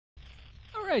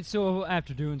Alright, so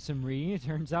after doing some reading, it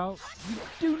turns out you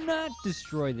do not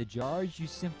destroy the jars, you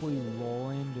simply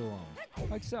roll into them.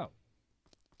 Like so.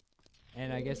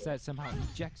 And I guess that somehow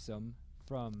ejects them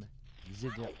from the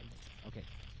jar. Okay.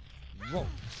 Roll.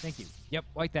 Thank you. Yep,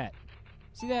 like that.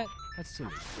 See that? That's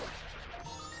silly.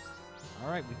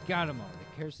 Alright, we got them all.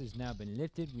 The curse has now been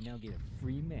lifted. We now get a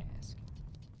free mask.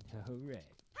 Alright.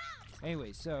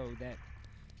 Anyway, so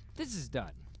this is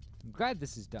done. I'm glad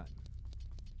this is done.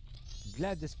 I'm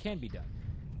glad this can be done.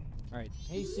 Alright.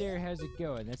 Hey, Sarah, how's it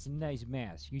going? That's a nice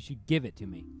mask. You should give it to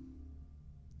me.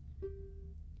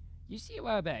 You see, a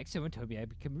while back, someone told me I'd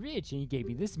become rich, and he gave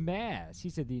me this mask. He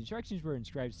said the instructions were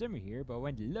inscribed somewhere here, but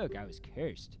when to look, I was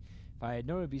cursed. If I had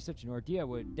known it would be such an ordeal, I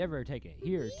would never take it.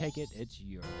 Here, take it. It's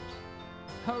yours.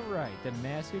 Alright, the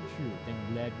mask of truth.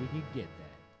 I'm glad we could get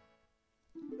that.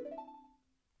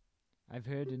 I've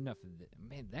heard enough of this.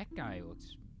 Man, that guy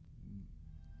looks...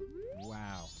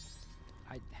 Wow.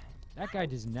 That guy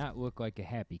does not look like a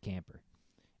happy camper.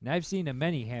 And I've seen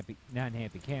many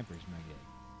non-happy campers, my guy.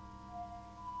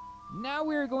 Now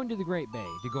we're going to the Great Bay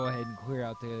to go ahead and clear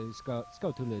out the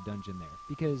Skulltula dungeon there,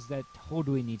 because that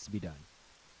totally needs to be done.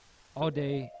 All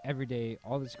day, every day,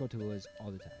 all the Skulltulas,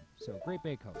 all the time. So, Great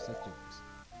Bay Coast, let's do this.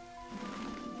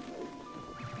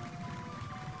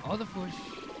 All the push,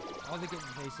 all the getting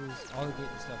faces, all the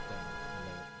getting stuff done.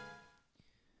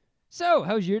 So,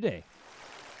 how's your day?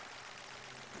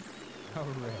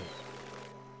 Alright.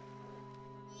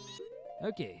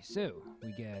 Okay, so,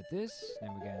 we got this,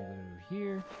 then we gotta go over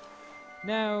here.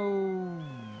 Now,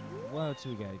 what else do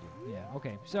we gotta do? Yeah,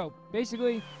 okay. So,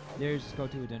 basically, there's go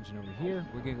to a dungeon over here.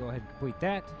 We're gonna go ahead and complete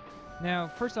that. Now,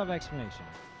 first off, explanation.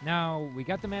 Now, we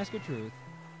got the Mask of Truth,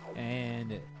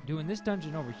 and doing this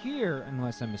dungeon over here,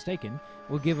 unless I'm mistaken,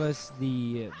 will give us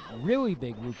the really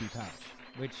big rupee pouch,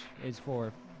 which is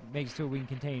for, makes so we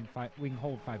can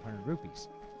hold 500 rupees.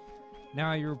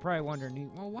 Now, you're probably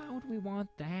wondering, well, why would we want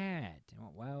that?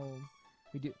 Well,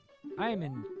 we do. I am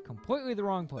in completely the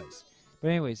wrong place. But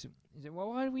anyways,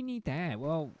 well, why do we need that?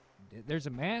 Well, there's a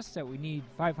mask that we need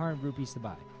 500 rupees to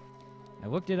buy. I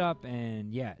looked it up,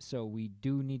 and yeah, so we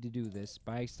do need to do this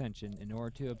by extension in order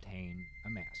to obtain a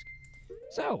mask.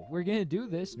 So, we're going to do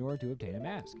this in order to obtain a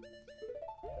mask.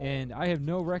 And I have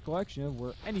no recollection of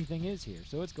where anything is here,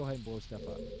 so let's go ahead and blow stuff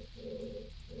up.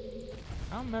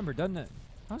 I don't remember, doesn't it?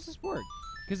 How does this work?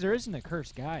 Because there isn't a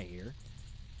cursed guy here.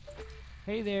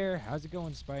 Hey there, how's it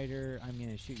going, Spider? I'm going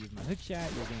to shoot you with my hook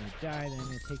shot. You're going to die, then I'm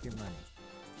going to take your money.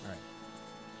 Alright.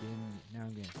 Now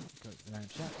I'm going to go another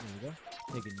shot. There we go.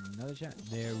 Take another shot.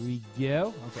 There we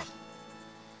go. Okay.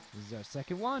 This is our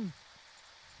second one.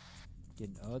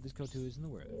 Getting all the Skulltulas in the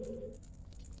world.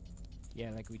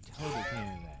 Yeah, like we totally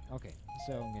can do that. Okay,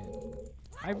 so I'm going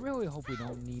to... I really hope we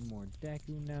don't need more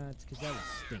Deku nuts, because that would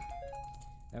stink.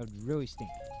 That would really stink.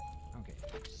 Okay,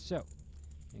 so...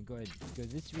 And go ahead and go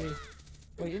this way.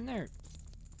 Wait, in there...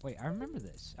 Wait, I remember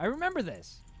this. I remember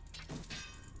this!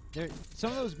 There,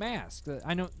 some of those masks,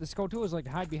 I know the Skulltulas like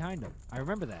to hide behind them. I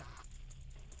remember that.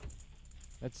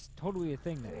 That's totally a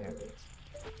thing that happens.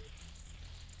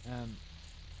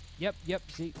 Yep,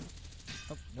 see?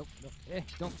 Oh, nope.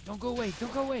 Don't go away,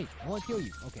 don't go away! I want to kill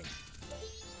you. Okay.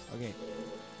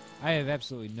 I have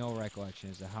absolutely no recollection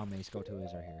as to how many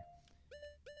Skulltulas are here.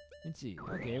 Let's see.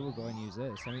 Okay, we'll go ahead and use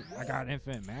this. I mean, I got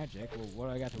infinite magic. Well, what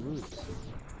do I got to lose?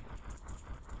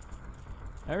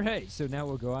 Alright, so now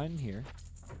we'll go on here.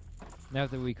 Now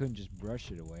that we couldn't just brush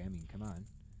it away. I mean, come on.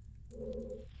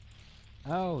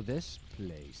 Oh, this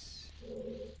place.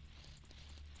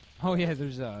 Oh, yeah,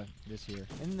 there's, this here.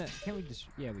 And can we just...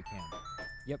 Yeah, we can.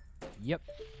 Yep.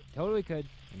 Totally could.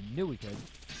 We knew we could.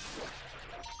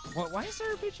 Why is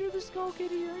there a picture of the Skull Kid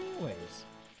here anyways?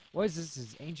 What is this,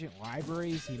 his ancient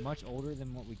library? Is he much older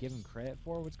than what we give him credit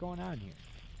for? What's going on here?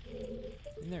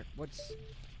 And there, what's...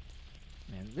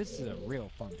 Man, this is a real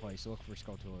fun place to look for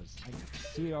Skulltulas. I can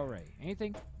see it already.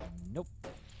 Anything? Nope.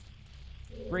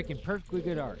 Breaking perfectly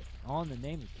good art, all in the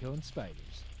name of killing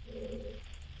spiders.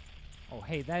 Oh,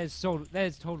 hey, that is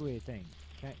totally a thing.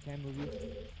 Can I move you?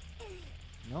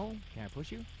 No? Can I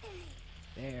push you?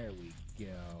 There we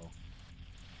go.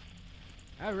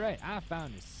 Alright, I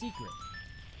found a secret.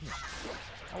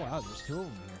 Oh wow, there's two of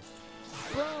them here.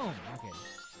 Boom! Okay.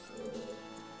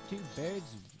 Two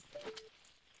birds.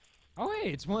 Oh hey,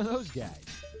 it's one of those guys.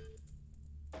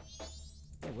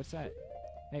 Hey, what's that?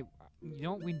 Hey, you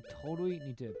know what? We totally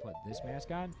need to put this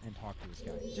mask on and talk to this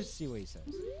guy. Just see what he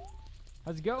says.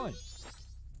 How's it going?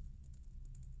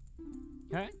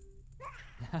 Huh?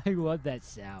 I love that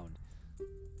sound.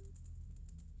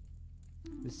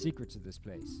 The secrets of this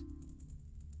place.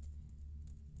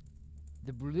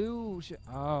 The blue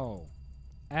oh.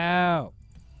 Ow.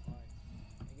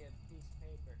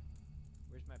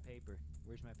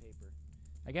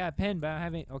 I got a pen, but I don't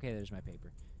have any. Okay, there's my paper.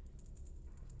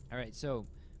 All right, so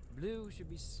blue should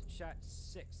be shot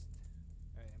 6th.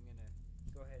 All right, I'm gonna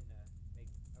go ahead and make.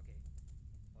 Okay,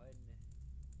 1,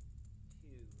 2,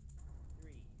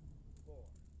 3, 4,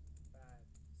 5,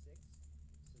 6.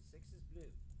 So 6 is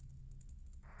blue.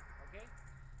 Okay,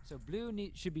 so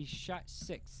blue should be shot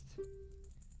 6th.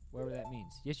 Whatever that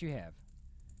means. Yes, you have.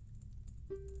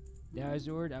 Now, as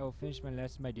ordered, I will finish my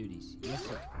last of my duties. Yes,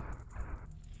 sir.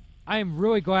 I am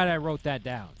really glad I wrote that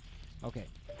down. Okay.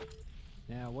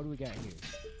 Now, what do we got here?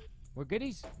 More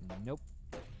goodies? Nope.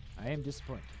 I am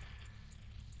disappointed.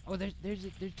 Oh, there's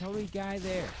totally a guy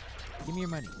there. Give me your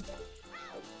money. All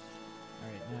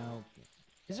right, now,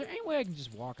 is there any way I can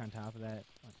just walk on top of that?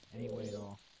 Any way at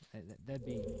all? That'd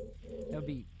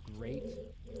be great.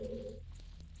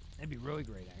 That'd be really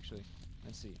great, actually.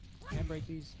 Let's see. Can I break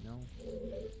these? No.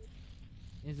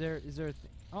 Is there a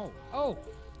oh!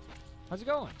 How's it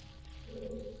going?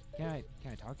 Can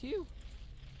I talk to you?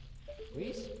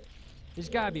 Please? There's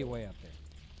gotta be a way up there.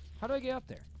 How do I get up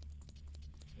there?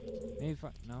 Maybe if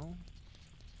no?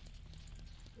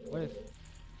 What if,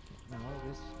 no,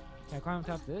 this, can I climb on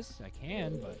top of this? I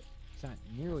can, but it's not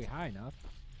nearly high enough.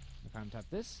 Can I climb on top of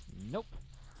this? Nope.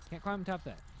 Can't climb on top of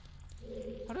that.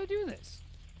 How do I do this?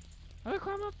 How do I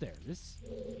climb up there? This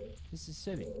is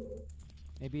silly.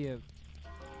 Maybe a,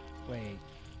 wait.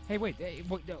 Hey, wait. Hey,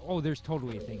 oh, there's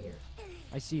totally a thing here.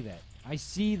 I see that. I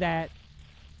see that.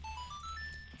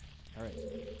 All right.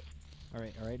 All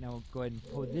right, all right. Now we'll go ahead and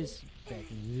pull this back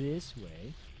this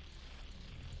way.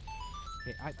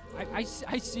 Okay, I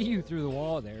see you through the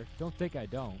wall there. Don't think I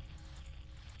don't.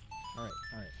 All right,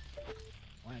 all right.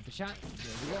 One at the shot.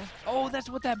 There we go. Oh, that's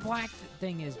what that black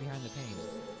thing is behind the pane.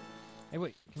 Hey,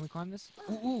 wait. Can we climb this?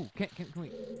 Ooh, can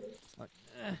we?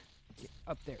 Get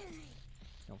up there.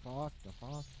 Don't fall off. Don't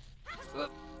fall off.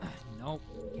 Nope.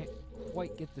 Can't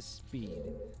quite get the speed.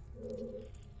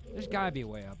 There's gotta be a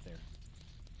way up there.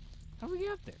 How do we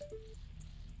get up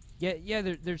there? Yeah.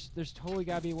 There's totally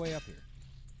gotta be a way up here.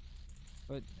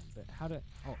 But how to?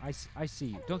 Oh, I see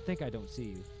you. Don't think I don't see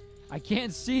you. I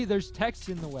can't see. There's text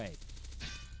in the way.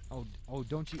 Oh,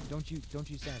 don't you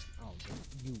sass. Oh,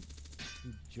 you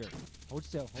jerk. Hold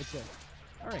still. Hold still.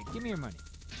 All right, give me your money.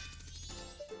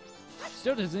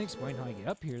 Still doesn't explain how I get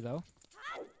up here, though.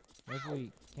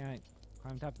 Hopefully, can I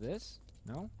climb on top of this?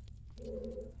 No?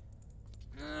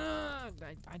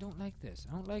 I don't like this.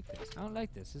 I don't like this. I don't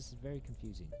like this. This is very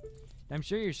confusing. I'm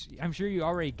sure you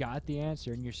already got the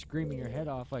answer, and you're screaming your head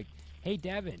off like, "Hey,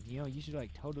 Devin, you should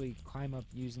like totally climb up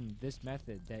using this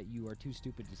method that you are too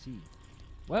stupid to see."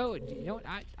 Well,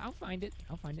 I'll find it.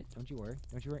 I'll find it. Don't you worry.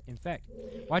 Don't you worry. In fact,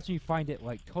 watch me find it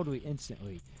like totally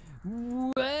instantly.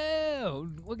 Whoa!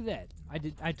 Look at that.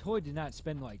 I totally did not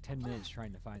spend like 10 minutes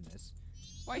trying to find this.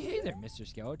 Why, hey there, Mr.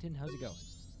 Skeleton. How's it going?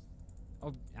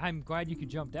 Oh, I'm glad you could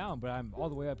jump down, but I'm all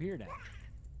the way up here now.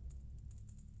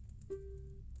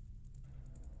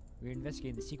 We're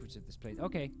investigating the secrets of this place.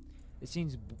 Okay. It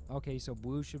seems... Okay, so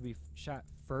blue should be shot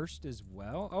first as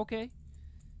well. Okay.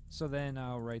 So then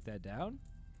I'll write that down.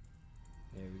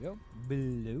 There we go.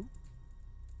 Blue.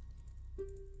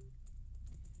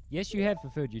 Yes, you have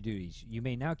fulfilled your duties. You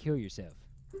may now kill yourself.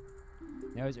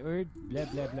 Now as ordered, blah,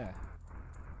 blah, blah.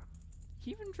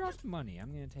 He even dropped money.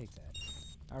 I'm going to take that.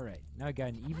 Alright, now I got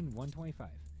an even 125.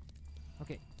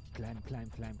 Okay, climb.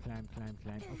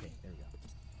 Okay, there we go.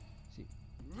 See.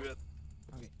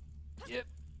 Okay. Yep.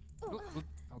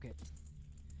 Okay.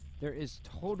 There is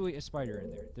totally a spider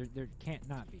in there. There can't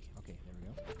not be. Okay, there we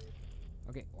go.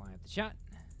 Okay, line up the shot.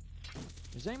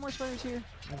 Is there any more spiders here?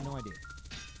 I have no idea.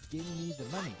 Give me the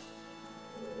money.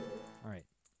 Alright.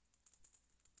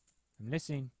 I'm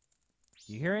listening.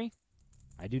 Do you hear any?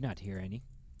 I do not hear any.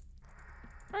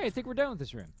 Alright, I think we're done with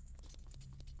this room.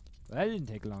 Well, that didn't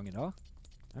take long at all.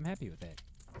 I'm happy with that.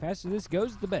 The faster this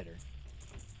goes, the better.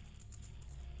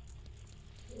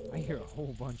 I hear a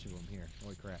whole bunch of them here.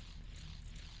 Holy crap.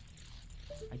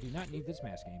 I do not need this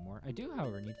mask anymore. I do,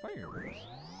 however, need fire arrows.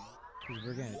 Because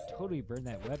we're going to totally burn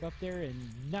that web up there and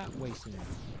not waste it.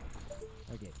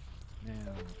 Okay.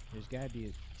 Now, there's got to be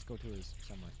a... Let's go to his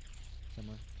somewhere.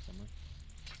 Somewhere.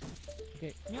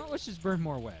 Okay, let's just burn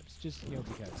more webs. Just,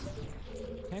 because.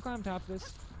 Can I climb on top of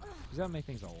this? Because that'll make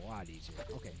things a lot easier.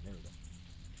 Okay, there we go.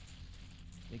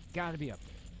 They gotta be up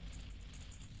there.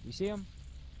 You see them?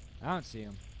 I don't see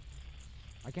them.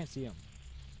 I can't see them.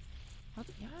 How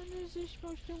is this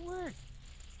supposed to work?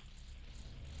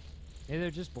 Hey,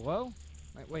 they're just below?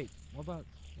 Wait, what about,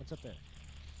 what's up there?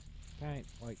 Can I,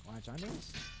 latch onto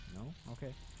this? No?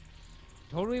 Okay.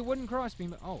 Totally wooden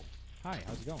crossbeam. Oh, hi,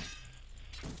 how's it going?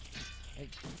 Hey,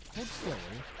 hold still,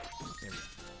 will you? There we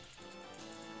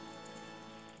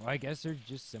Well, I guess there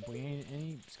just simply ain't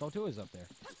any Skulltulas up there.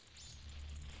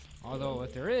 Although,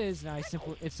 if there is, and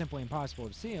it's simply impossible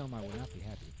to see them, I would not be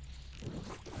happy.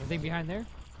 Anything behind there?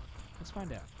 Let's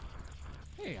find out.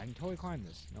 Hey, I can totally climb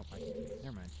this. Nope, I can't.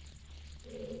 Never mind.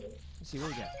 Let's see, what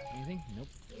we got? Anything? Nope.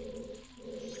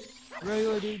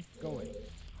 Regular dude? Go away.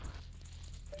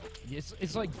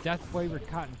 It's like death-flavored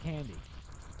cotton candy.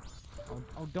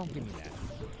 Oh, don't give me that.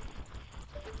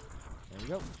 There we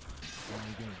go. And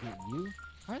we're gonna get you.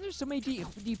 Why are there so many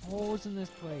deep holes in this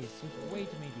place? There's way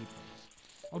too many deep holes.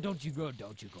 Oh, don't you go.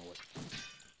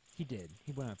 He did.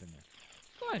 He went up in there.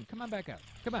 Go on, come on back out.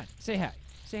 Come on, say hi.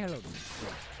 Say hello to me.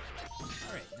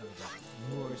 Alright, now we got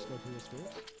more Skulltula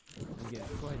spirits. We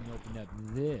gotta go ahead and open up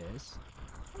this.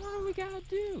 What do we gotta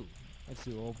do? Let's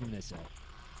see, we'll open this up.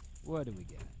 What do we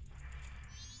got?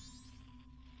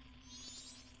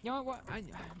 You know what?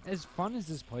 As fun as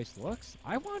this place looks,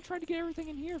 I want to try to get everything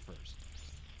in here first.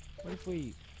 What if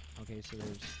we... Okay, so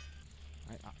there's...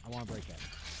 I want to break that.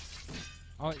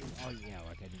 Oh, yeah,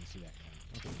 like I didn't see that coming.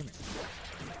 Okay, come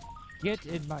here. Get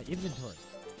in my inventory.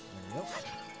 There we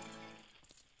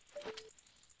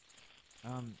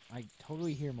go. I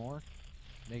totally hear more.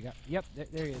 They got... Yep,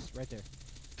 there he is, right there.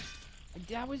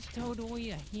 That was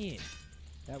totally a hit.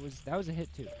 That was a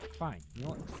hit too. Fine. You know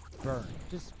what? Burn.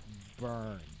 Just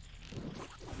burn.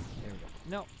 There we go.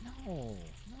 No.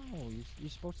 You're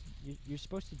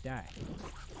supposed to die.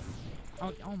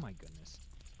 Oh my goodness.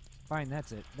 Fine.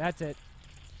 That's it.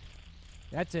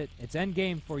 It's end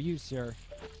game for you, sir.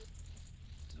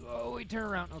 Slowly turn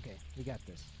around. Okay, we got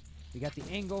this. We got the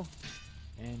angle,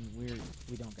 and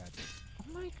we don't got this.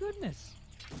 Oh my goodness.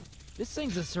 This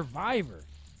thing's a survivor.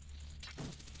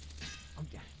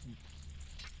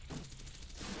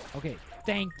 Okay,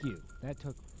 thank you. That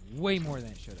took way more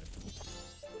than it should have.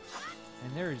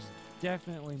 And there's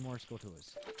definitely more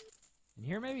Skulltulas. In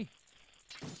here, maybe?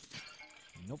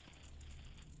 Nope.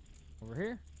 Over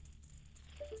here?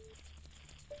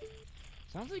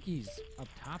 Sounds like he's up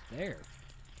top there.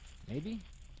 Maybe?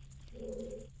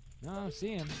 No, I don't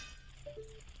see him.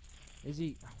 Is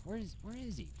he... Where is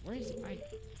he? Where is he?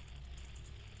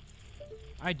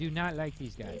 I do not like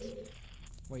these guys.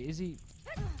 Wait, is he...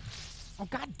 Oh,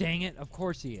 god dang it. Of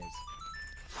course he is.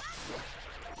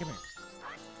 Come here.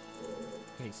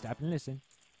 Okay, stop and listen.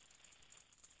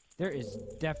 There is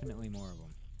definitely more of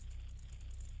them.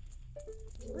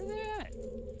 Where are they at?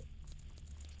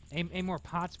 Any more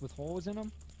pots with holes in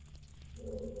them?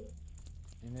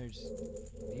 And there's...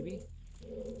 Maybe?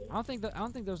 I don't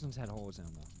think those ones had holes in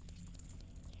them, though.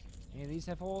 Any of these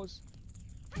have holes?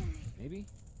 Maybe?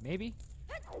 Maybe?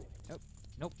 Nope.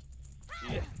 Nope.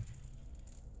 Yeah.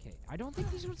 Okay, I don't think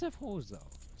these ones have holes, though.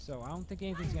 So I don't think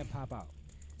anything's gonna pop out.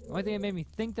 The only thing that made me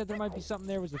think that there might be something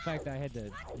there was the fact that I had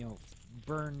to,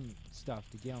 burn stuff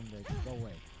to get them to go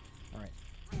away. Alright.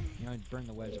 Burn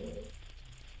the webs away.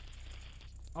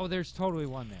 Oh, there's totally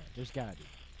one there. There's gotta be.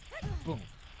 Boom.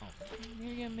 Oh,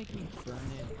 you're gonna make me burn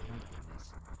it. My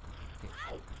goodness.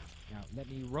 Okay. Now, let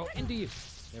me roll into you.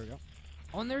 There we go.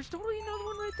 Oh, and there's totally another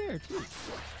one right there, too.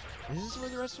 Is this where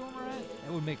the rest of them are at?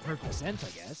 That would make perfect sense, I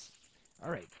guess.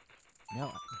 Alright.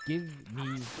 Now, give me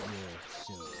your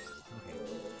soul. Okay.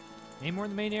 Any more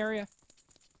in the main area?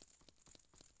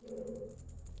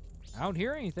 I don't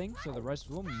hear anything, so the rest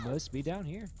of them must be down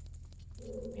here.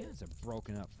 Yeah, it's a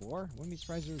broken up floor. Wouldn't be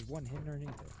surprised there was one hidden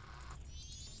underneath it.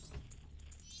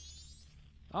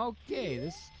 Okay,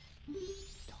 this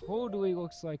totally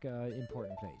looks like an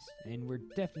important place. And we're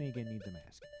definitely going to need the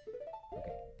mask.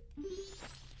 Okay.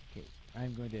 Okay,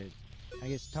 I'm going to, I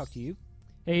guess, talk to you.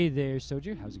 Hey there,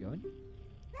 soldier. How's it going?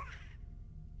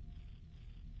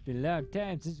 It's been a long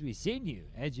time since we've seen you.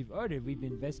 As you've ordered, we've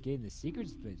been investigating the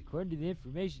secrets, but according to the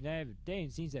information I have obtained,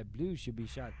 it seems that Blue should be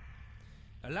shot.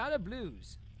 A lot of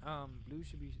blues. Blue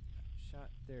should be shot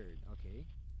third. Okay.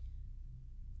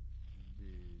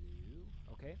 Blue.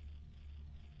 Okay.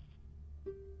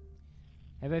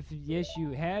 Yes,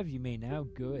 you have. You may now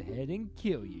go ahead and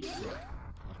kill yourself.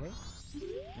 Okay.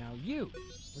 Now you.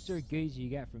 What sort of goods you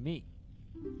got for me?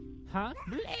 Huh?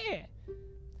 Bleh!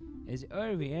 As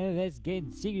order we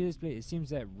investigate the secret of this place, it seems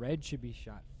that Red should be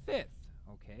shot fifth.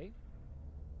 Okay.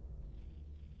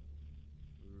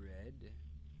 Red.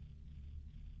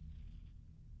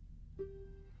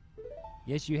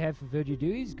 Yes, you have fulfilled your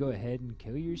duties. Go ahead and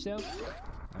kill yourself.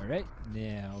 Alright,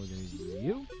 now there's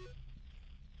you.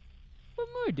 What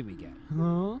more do we got?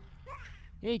 Huh?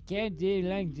 It can't do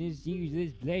like this. Use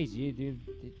this place.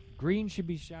 Green should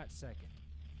be shot second.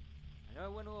 I know I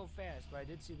went a little fast, but I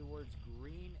did see the words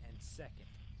green and second.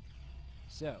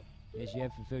 So, as you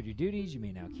have fulfilled your duties, you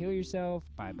may now kill yourself.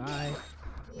 Bye-bye.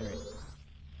 Alright.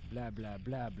 Blah, blah,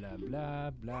 blah, blah, blah,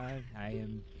 blah. I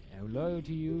am loyal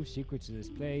to you. Secrets of this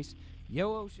place.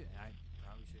 Yellow should... I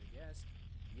probably should have guessed.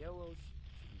 Yellow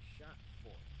should be shot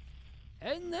for.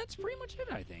 And that's pretty much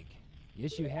it, I think.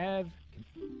 Yes, you have.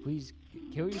 Please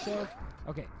kill yourself.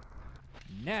 Okay.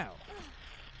 Now,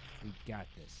 we got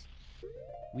this.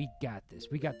 We got this.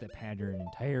 We got the pattern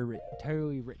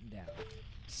entirely written down.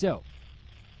 So,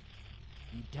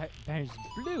 the pattern's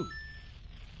blue,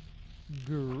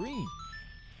 green,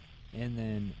 and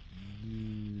then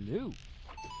blue,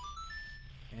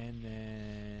 and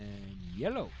then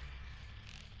yellow,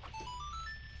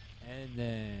 and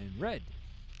then red,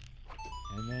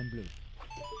 and then blue.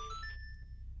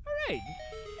 All right.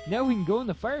 Now we can go in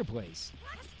the fireplace.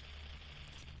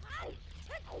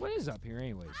 What is up here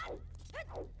anyways?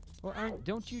 Well,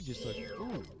 don't you just look...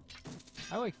 Ooh.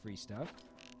 I like free stuff.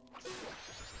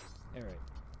 Alright.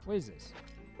 What is this?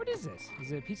 What is this?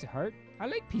 Is it a piece of heart? I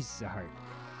like pieces of heart.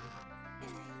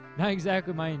 Not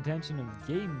exactly my intention of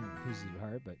getting pieces of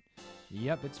heart, but...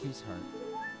 Yep, it's a piece of heart.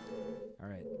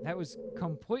 Alright. That was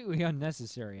completely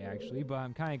unnecessary, actually, but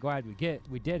I'm kind of glad we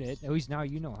did it. At least now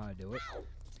you know how to do it.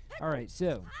 Alright,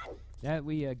 so... That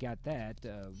we got that.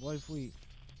 What if we...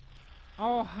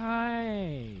 Oh,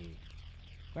 hi!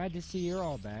 Glad to see you're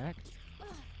all back.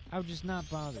 I'll just not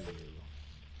bother you.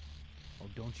 Oh,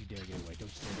 don't you dare get away. Don't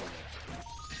you dare get away.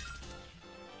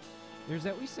 There's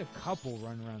at least a couple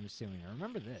running around the ceiling. I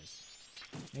remember this.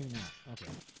 Maybe not.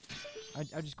 Okay.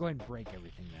 I'll just go ahead and break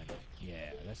everything then.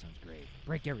 Yeah, that sounds great.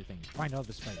 Break everything. Find all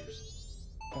the spiders.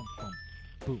 Boom, boom,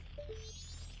 boom.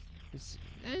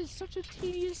 That is such a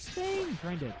tedious thing.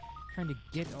 Trying to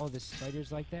get all the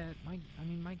spiders like that. I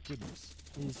mean, my goodness.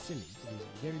 It is silly. It is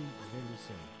very, very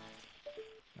silly.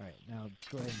 Alright, now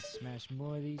go ahead and smash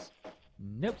more of these.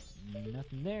 Nope,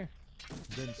 nothing there.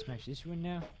 Go ahead and smash this one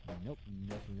now. Nope,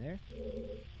 nothing there.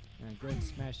 Now go ahead and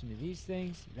smash into these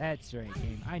things. That's right,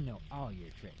 game. I know all your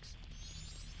tricks.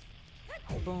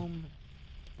 Boom.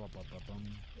 Boom, boom, boom, boom.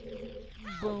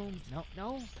 Boom. No,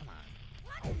 no, come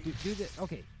on. Do this.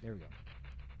 Okay, there we go.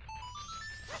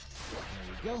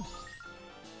 There we go.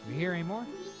 We hear any more?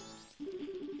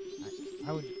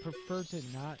 I would prefer to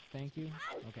not, thank you.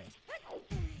 Okay.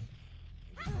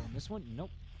 And this one?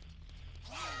 Nope.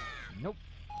 Nope.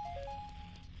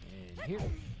 And here?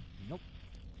 Nope.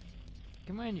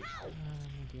 Come on, you.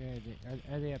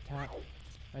 Are they up top?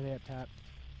 Are they up top?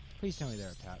 Please tell me they're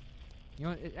up top. You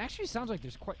know, it actually sounds like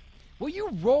there's quite... Will you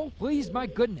roll, please? My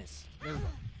goodness. There we go.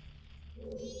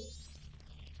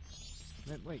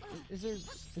 Wait, is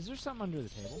there something under the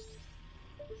table?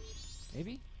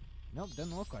 Maybe? Nope,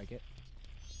 doesn't look like it.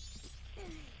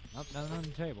 Nope, nothing on the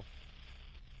table.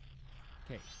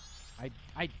 Okay,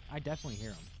 I definitely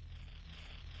hear them.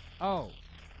 Oh.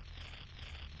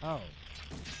 Oh.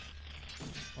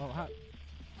 Well,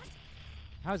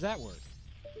 how's that work?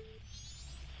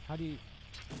 How do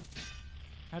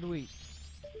we?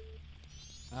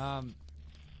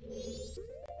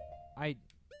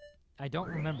 I don't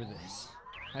remember this.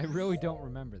 I really don't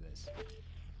remember this.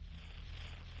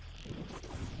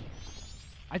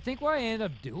 I think what I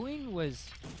ended up doing was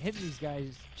hitting these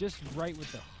guys just right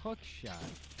with the hook shot.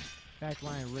 Back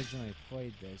when I originally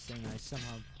played this, and I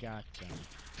somehow got them.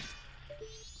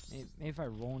 Maybe if I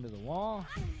roll into the wall?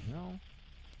 No.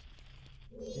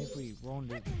 Maybe if we roll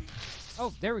into...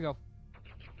 Oh, there we go.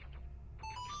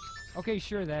 Okay,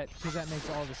 sure, because that makes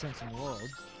all the sense in the world.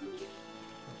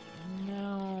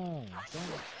 No.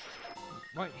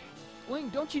 What? Wing,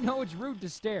 don't you know it's rude to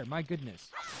stare? My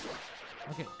goodness.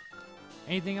 Okay.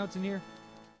 Anything else in here?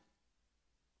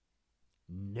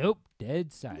 Nope.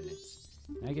 Dead silence.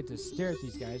 I get to stare at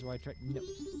these guys while I try... No.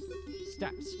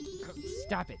 Stop.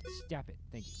 Stop it. Stop it.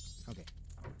 Thank you. Okay.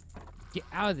 Get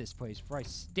out of this place before I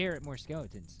stare at more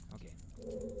skeletons. Okay.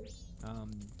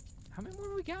 How many more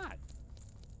do we got?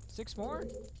 6 more?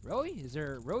 Really? Is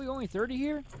there really only 30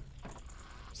 here?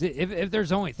 See, if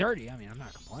there's only 30, I mean, I'm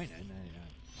not complaining.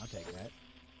 I'll take that.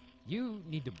 You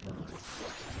need to burn.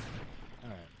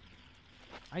 Alright.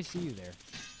 I see you there.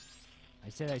 I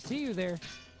said I see you there.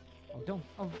 Oh,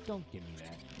 don't give me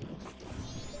that.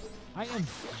 I am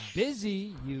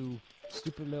busy, you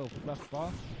stupid little fluff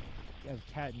ball. You have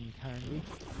cat and kindly.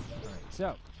 Alright,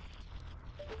 so.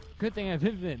 Good thing I have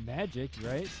infinite magic,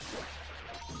 right?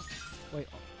 Wait,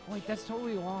 that's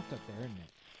totally loft up there, isn't it?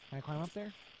 Can I climb up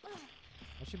there?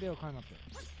 I should be able to climb up there.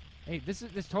 Hey, this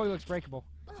totally looks breakable.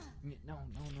 No.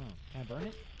 Can I burn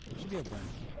it? I should be able to burn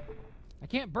it. I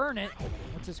can't burn it.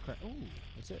 What's this crap? Ooh,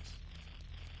 what's this?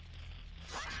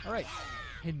 All right,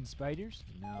 hidden spiders.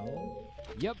 No.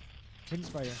 Yep, hidden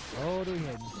spider. Totally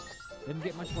hidden. Didn't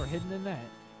get much more hidden than that.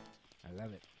 I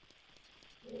love it.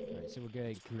 Alright, so we're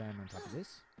gonna climb on top of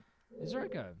this. Is there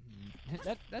like a...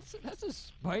 That's a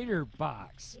spider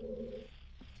box.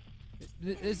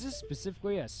 Is this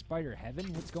specifically a spider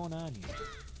heaven? What's going on here?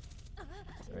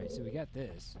 Alright, so we got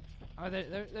this. Oh, they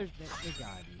gotta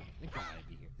be here. They gotta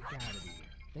be here. They gotta be here.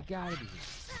 They gotta be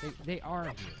here. They are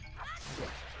here. Okay.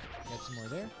 Got some more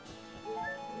there.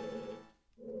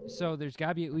 So there's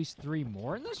gotta be at least 3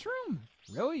 more in this room?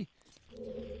 Really?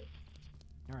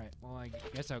 Alright, well, I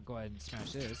guess I'll go ahead and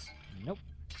smash this. Nope.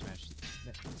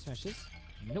 Smash this.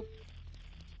 Nope.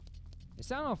 It's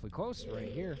not awfully close right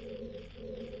here.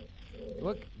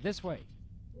 Look, this way.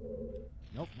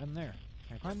 Nope, nothing there.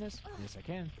 Can I climb this? Yes, I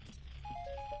can.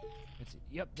 Let's see.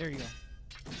 Yep, there you go.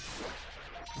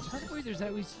 It's hard to believe there's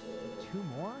at least 2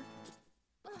 more.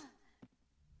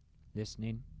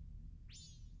 Listening.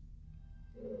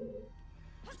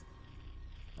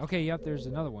 Okay, yep, there's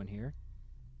another one here.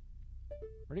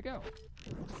 Where'd it go?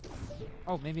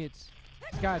 Oh, maybe it's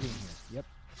gotta be in here. Yep.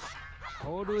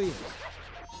 Totally is.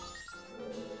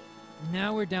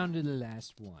 Now we're down to the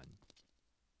last one.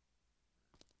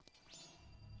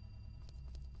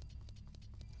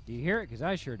 Do you hear it? Because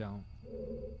I sure don't.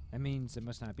 That means it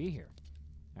must not be here.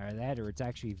 Or that, or it's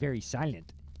actually very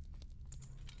silent.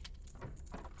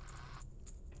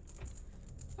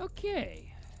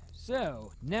 Okay.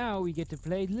 So, now we get to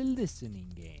play the listening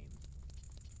game.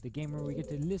 The game where we get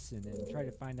to listen and try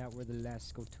to find out where the last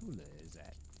Scotula is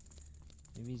at.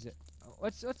 Maybe he's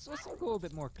let's look a little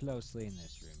bit more closely in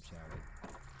this room, shall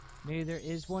we? Maybe there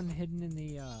is one hidden in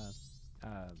the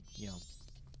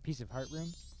piece of heart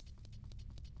room.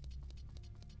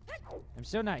 I'm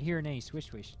still not hearing any swish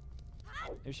swish.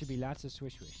 There should be lots of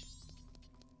swish swish.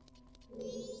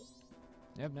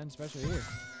 Yep, nothing special here.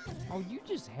 Oh, you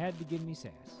just had to give me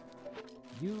sass.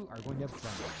 You are going to have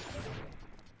fun.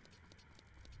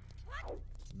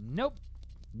 Nope.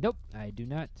 Nope. I do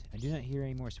not hear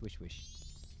any more swish swish.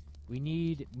 We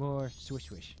need more swish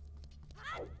swish.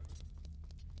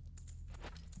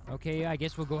 Okay, I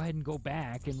guess we'll go ahead and go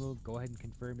back and we'll go ahead and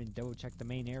confirm and double check the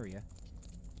main area.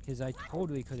 Because I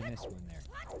totally could have missed one there.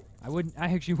 I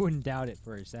actually wouldn't doubt it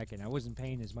for a second. I wasn't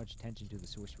paying as much attention to the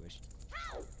swish swish.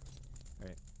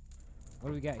 Alright. What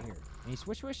do we got here? Any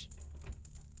swish swish?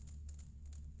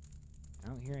 I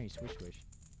don't hear any swish swish.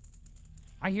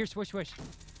 I hear swish swish.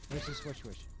 Where's the swish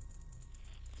swish?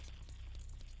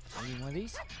 Maybe one of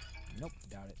these? Nope,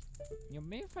 doubt it. You know,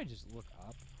 maybe if I just look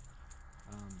up.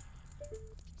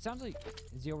 Sounds like,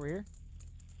 is he over here?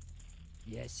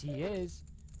 Yes, he is.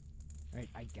 Alright,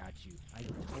 I got you. I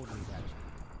totally got you.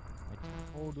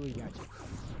 I totally got you.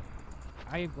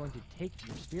 I am going to take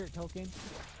your spirit token,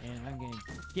 and I'm going to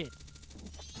get...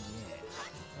 Yeah.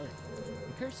 Alright.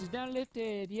 The curse is now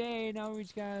lifted. Yay, now we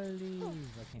just gotta leave.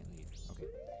 I can't leave. Okay.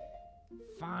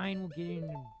 Fine, we'll get in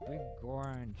the big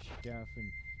Goron stuff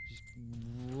and just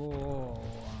roll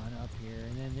on up here.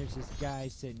 And then there's this guy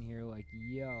sitting here like,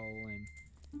 yo, and...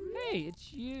 Hey,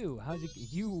 it's you. How's it?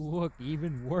 You look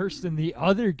even worse than the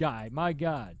other guy. My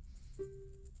God.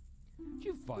 Did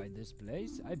you find this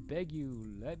place? I beg you,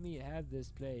 let me have this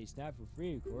place. Not for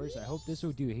free, of course. I hope this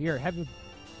will do. Here, have a...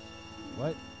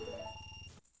 What?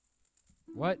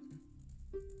 What?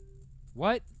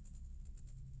 What?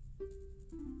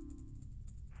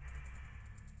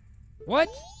 What?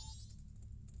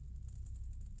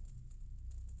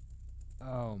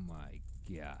 Oh my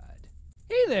God.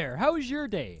 Hey there, how was your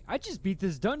day? I just beat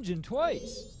this dungeon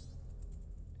twice.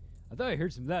 I thought I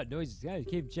heard some loud noises. I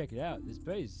came to check it out. This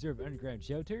place is sort of underground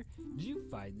shelter. Did you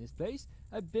find this place?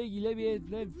 I beg you, let me have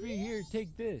blood free here.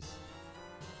 Take this.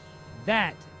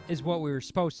 That is what we were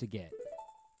supposed to get.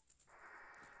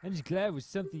 I'm just glad it was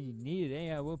something you needed.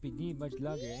 Hey, I won't be needing much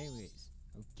longer anyways.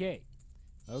 Okay.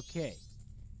 Okay.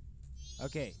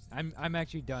 Okay. I'm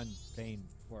actually done playing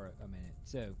for a minute.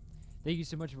 So... Thank you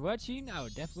so much for watching. I will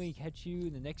definitely catch you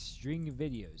in the next string of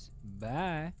videos.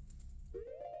 Bye.